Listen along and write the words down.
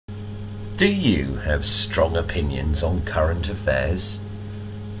Do you have strong opinions on current affairs?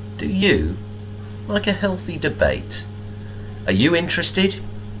 Do you like a healthy debate? Are you interested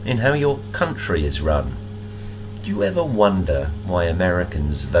in how your country is run? Do you ever wonder why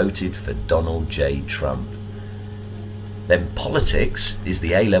Americans voted for Donald J. Trump? Then politics is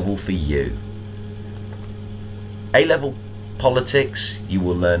the A-level for you. A-level politics, you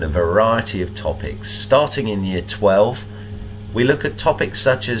will learn a variety of topics. Starting in year 12, we look at topics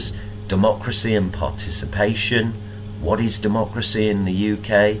such as democracy and participation, what is democracy in the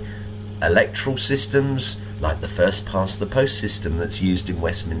UK, electoral systems like the first past the post system that's used in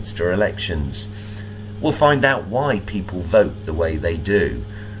Westminster elections. We'll find out why people vote the way they do.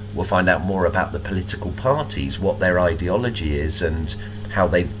 We'll find out more about the political parties, what their ideology is and how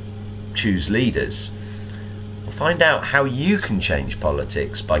they choose leaders. We'll find out how you can change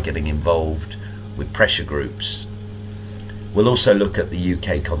politics by getting involved with pressure groups. We'll also look at the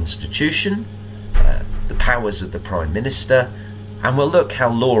UK Constitution, the powers of the Prime Minister, and we'll look how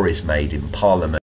law is made in Parliament